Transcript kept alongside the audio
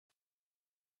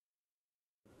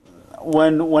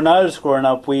when I was growing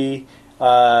up, we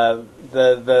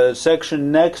the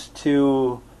section next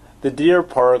to the deer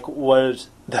park was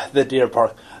the deer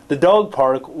park. The dog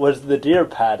park was the deer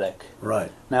paddock.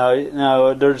 Right.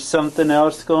 Now there's something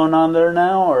else going on there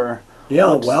now, or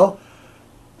yeah. Well,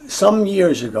 some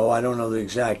years ago, I don't know the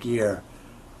exact year,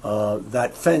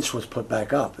 that fence was put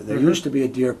back up. There used to be a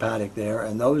deer paddock there,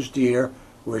 and those deer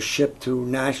were shipped to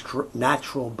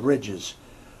Natural Bridges,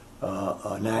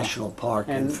 a national park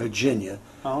in Virginia.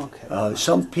 Oh, okay.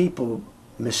 Some people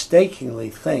mistakenly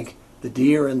think the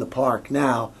deer in the park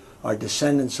now are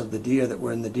descendants of the deer that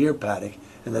were in the deer paddock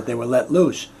and that they were let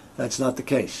loose. That's not the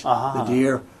case. The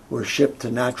deer were shipped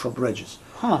to Natural Bridges.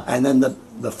 And then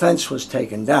the fence was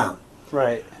taken down.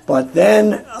 Right. But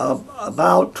then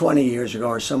about 20 years ago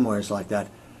or somewhere like that,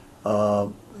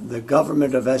 the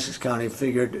government of Essex County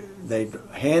figured they'd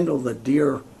handle the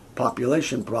deer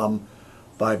population problem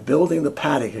by building the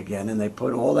paddock again, and they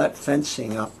put all that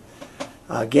fencing up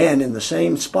again in the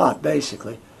same spot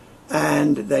basically,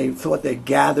 and they thought they'd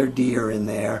gather deer in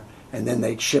there and then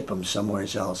they'd ship them somewhere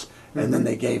else, and then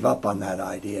they gave up on that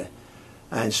idea,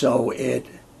 and so it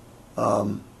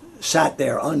sat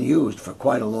there unused for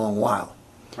quite a long while.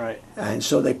 Right. And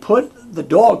so they put the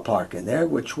dog park in there,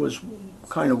 which was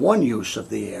kind of one use of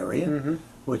the area,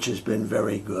 which has been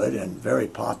very good and very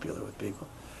popular with people.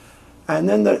 And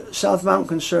then the South Mountain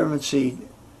Conservancy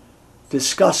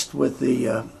discussed with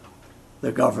the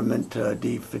government,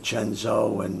 Di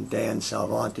Vincenzo and Dan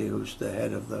Salvanti, who's the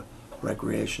head of the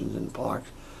recreations and parks,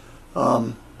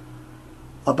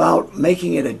 about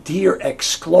making it a deer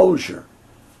exclosure.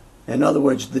 In other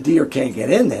words, the deer can't get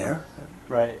in there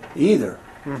either.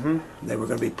 They were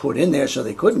going to be put in there so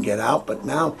they couldn't get out, but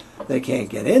now they can't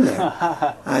get in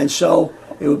there. And so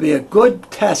it would be a good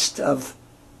test of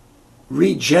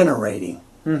regenerating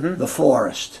the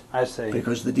forest. I see.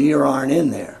 Because the deer aren't in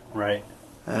there. Right.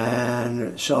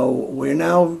 And so we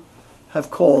now have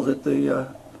called it,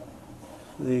 the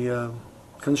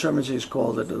Conservancy has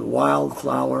called it the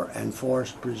Wildflower and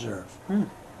Forest Preserve.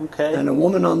 Okay. And a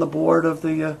woman on the board of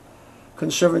the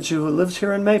Conservancy who lives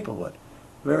here in Maplewood,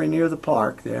 very near the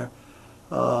park there,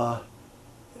 by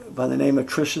the name of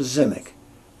Tricia Zimick.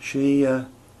 She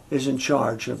is in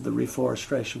charge of the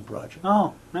reforestation project.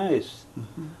 Oh, nice.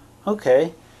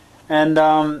 Okay. And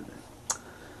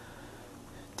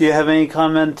do you have any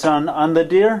comments on the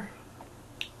deer?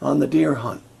 On the deer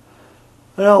hunt?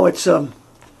 No, it's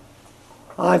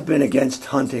I've been against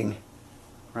hunting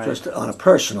just on a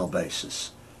personal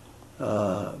basis,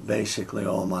 basically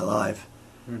all my life,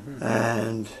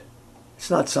 and it's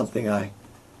not something I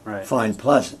find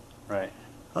pleasant. Right.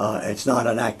 It's not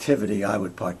an activity I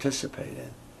would participate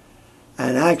in.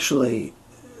 And actually,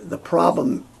 the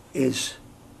problem is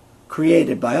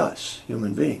created by us,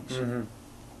 human beings.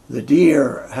 The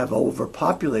deer have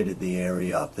overpopulated the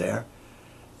area up there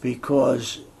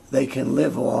because they can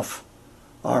live off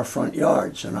our front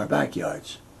yards and our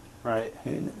backyards. Right.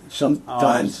 And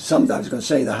sometimes I'm going to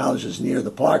say the houses near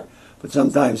the park, but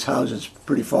sometimes houses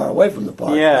pretty far away from the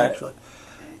park, actually.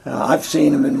 I've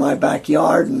seen them in my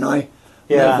backyard, and I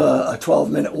live a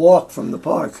 12-minute walk from the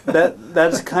park.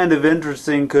 That's kind of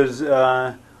interesting because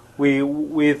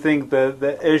we think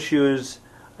the issue is,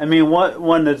 I mean,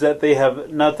 one is that they have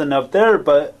nothing up there,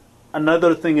 but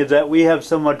another thing is that we have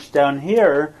so much down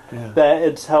here that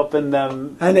it's helping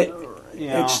them. And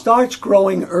it starts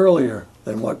growing earlier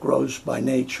than what grows by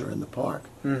nature in the park.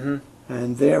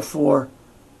 And therefore,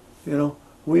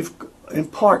 we've in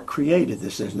part created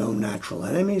this. There's no natural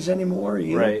enemies anymore.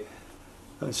 Right.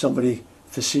 Somebody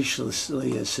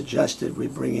facetiously has suggested we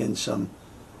bring in some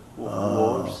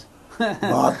wolves,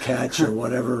 bobcats or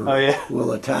whatever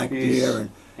will attack deer and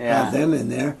have them in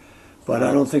there. But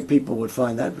I don't think people would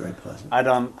find that very pleasant. I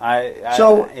don't.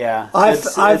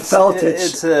 I've felt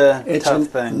it's a tough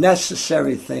thing.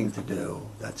 Necessary thing to do.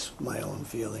 That's my own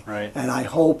feeling. Right. And I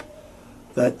hope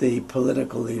that the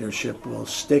political leadership will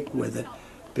stick with it,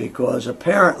 because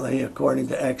apparently, according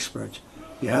to experts,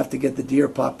 you have to get the deer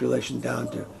population down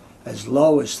to as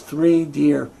low as 3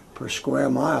 deer per square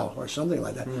mile or something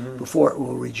like that before it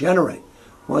will regenerate.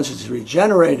 Once it's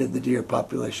regenerated, the deer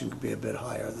population could be a bit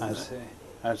higher than that.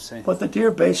 I see. But the deer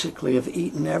basically have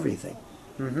eaten everything.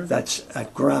 That's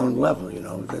at ground level,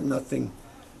 that nothing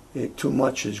too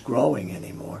much is growing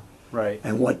anymore. Right.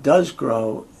 And what does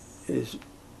grow is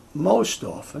most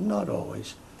often, not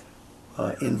always,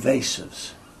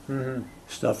 invasives.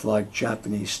 Stuff like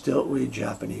Japanese stiltweed,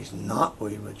 Japanese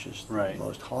knotweed, which is the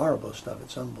most horrible stuff.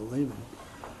 It's unbelievable.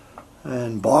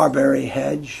 And barberry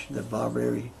hedge, the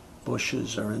barberry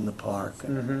bushes are in the park.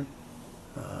 And,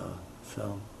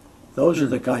 so those are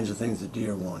the kinds of things the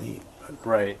deer won't eat.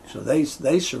 Right. So they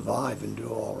survive and do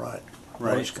all right.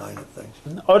 Right. Those kind of things.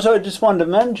 Also, I just wanted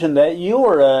to mention that you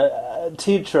were a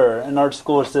teacher in our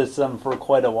school system for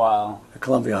quite a while. At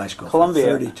Columbia High School Columbia.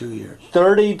 for 32 years.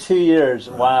 32 years,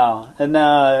 Right. Wow. And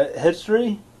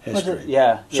history? History.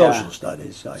 Yeah. Social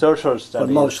studies. Social studies.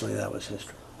 But mostly that was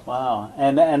history. Wow.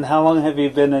 And how long have you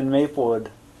been in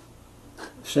Maplewood?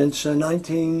 Since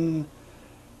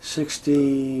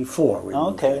 1964 we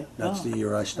moved Okay. here. That's the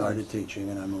year I started teaching,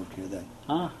 and I moved here then.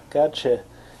 Ah, gotcha.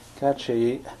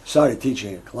 Gotcha. Started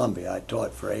teaching at Columbia. I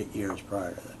taught for 8 years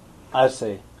prior to that. I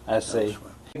see. I see.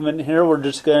 Elsewhere. Here we're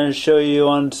just going to show you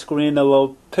on screen a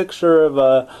little picture of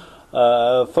a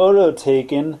photo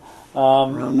taken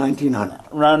Around 1900.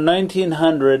 around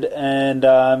 1900, and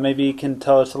maybe you can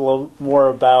tell us a little more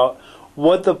about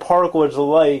what the park was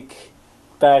like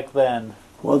back then.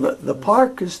 Well, the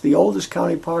park is the oldest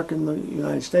county park in the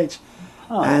United States,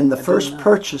 Huh, and the I first didn't know.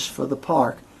 purchase for the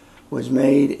park was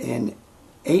made in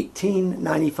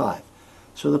 1895.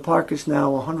 So the park is now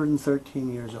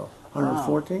 113 years old.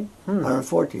 114?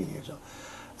 114 years old.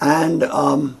 And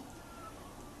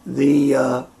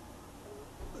the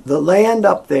land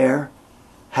up there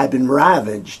had been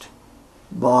ravaged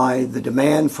by the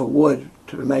demand for wood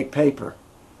to make paper.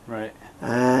 Right.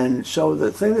 And so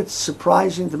the thing that's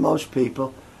surprising to most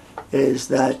people is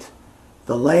that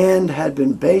the land had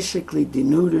been basically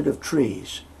denuded of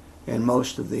trees in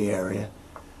most of the area.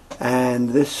 And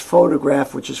this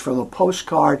photograph, which is from a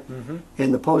postcard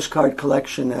in the postcard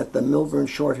collection at the Milburn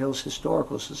Short Hills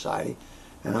Historical Society,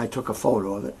 and I took a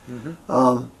photo of it.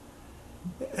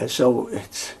 So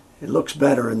it looks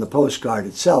better in the postcard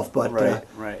itself, but Right.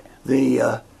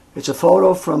 it's a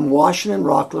photo from Washington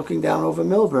Rock looking down over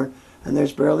Milburn, and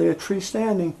there's barely a tree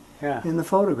standing Yeah. in the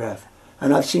photograph.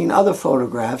 And I've seen other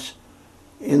photographs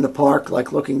in the park,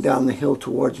 like looking down the hill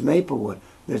towards Maplewood.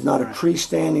 There's not a Right. tree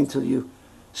standing till you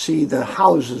see the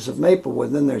houses of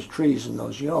Maplewood, then there's trees in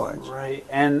those yards. Right.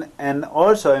 And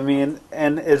also, I mean,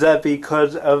 and is that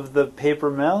because of the paper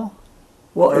mill?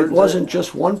 Well, Or it is wasn't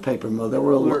just one paper mill. There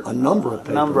were a number of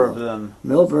paper number mills. of them.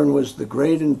 Milburn was the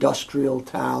great industrial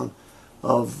town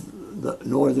of the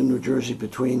northern New Jersey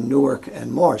between Newark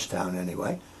and Morristown,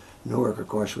 anyway. Newark, of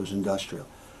course, was industrial.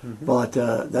 But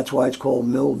that's why it's called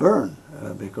Milburn,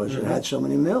 because it had so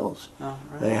many mills. Oh,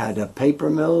 right. They had paper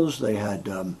mills, they had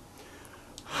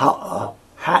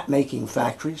hat-making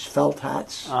factories, felt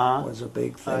hats was a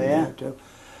big thing yeah. there, too.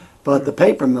 But the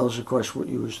paper mills, of course,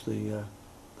 used the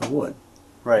wood.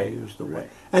 Right. They used the wood. Right.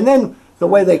 And then the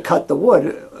way they cut the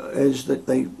wood is that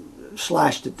they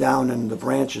slashed it down and the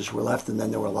branches were left, and then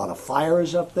there were a lot of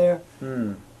fires up there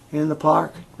in the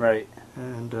park. Right.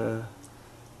 And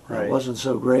Right. it wasn't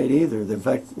so great either. In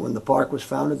fact, when the park was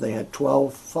founded, they had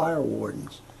 12 fire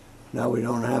wardens. Now we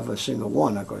don't have a single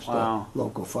one. Of course, Wow. the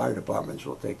local fire departments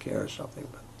will take care of something.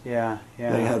 But Yeah.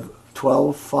 Yeah. they had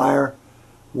 12 fire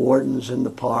wardens in the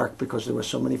park because there were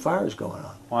so many fires going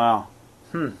on. Wow.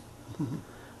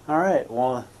 All right.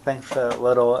 Well, thanks for that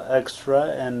little extra,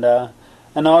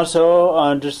 and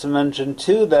also just to mention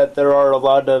too that there are a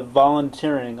lot of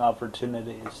volunteering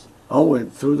opportunities. Oh,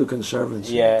 and through the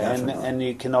Conservancy. Yeah, definitely. and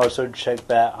you can also check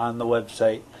that on the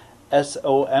website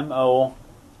somocon.org.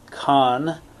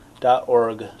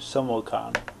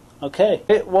 Somocon. Okay.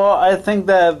 Well, I think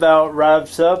that about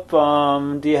wraps up.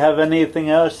 Do you have anything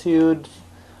else you'd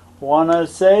want to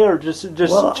say, or just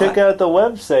Well, check out the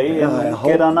website Yeah, I and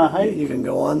hope get on a hike? You can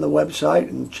go on the website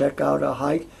and check out a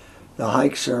hike. The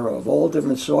hikes are of all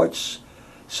different sorts.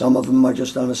 Some of them are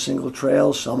just on a single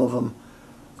trail. Some of them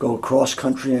go cross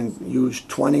country and use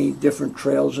 20 different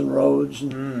trails and roads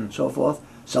and so forth.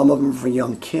 Some of them for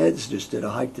young kids. Just did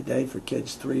a hike today for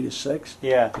kids 3 to 6.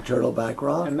 Yeah. The Turtleback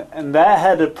Rock. And that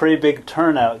had a pretty big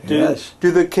turnout. Yes.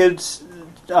 Do the kids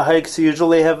hikes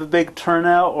usually have a big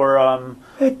turnout, or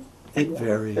It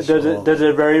varies. does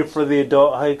it vary for the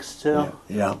adult hikes too?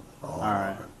 Yeah. All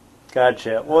right.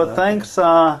 Gotcha. Well, thanks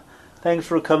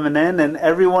for coming in, and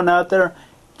everyone out there,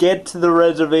 get to the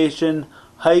reservation,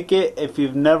 hike it. If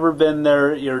you've never been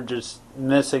there, you're just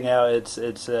missing out. It's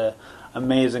a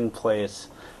amazing place.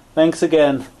 Thanks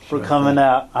again for coming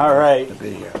out. All right. To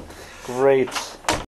be here. Great.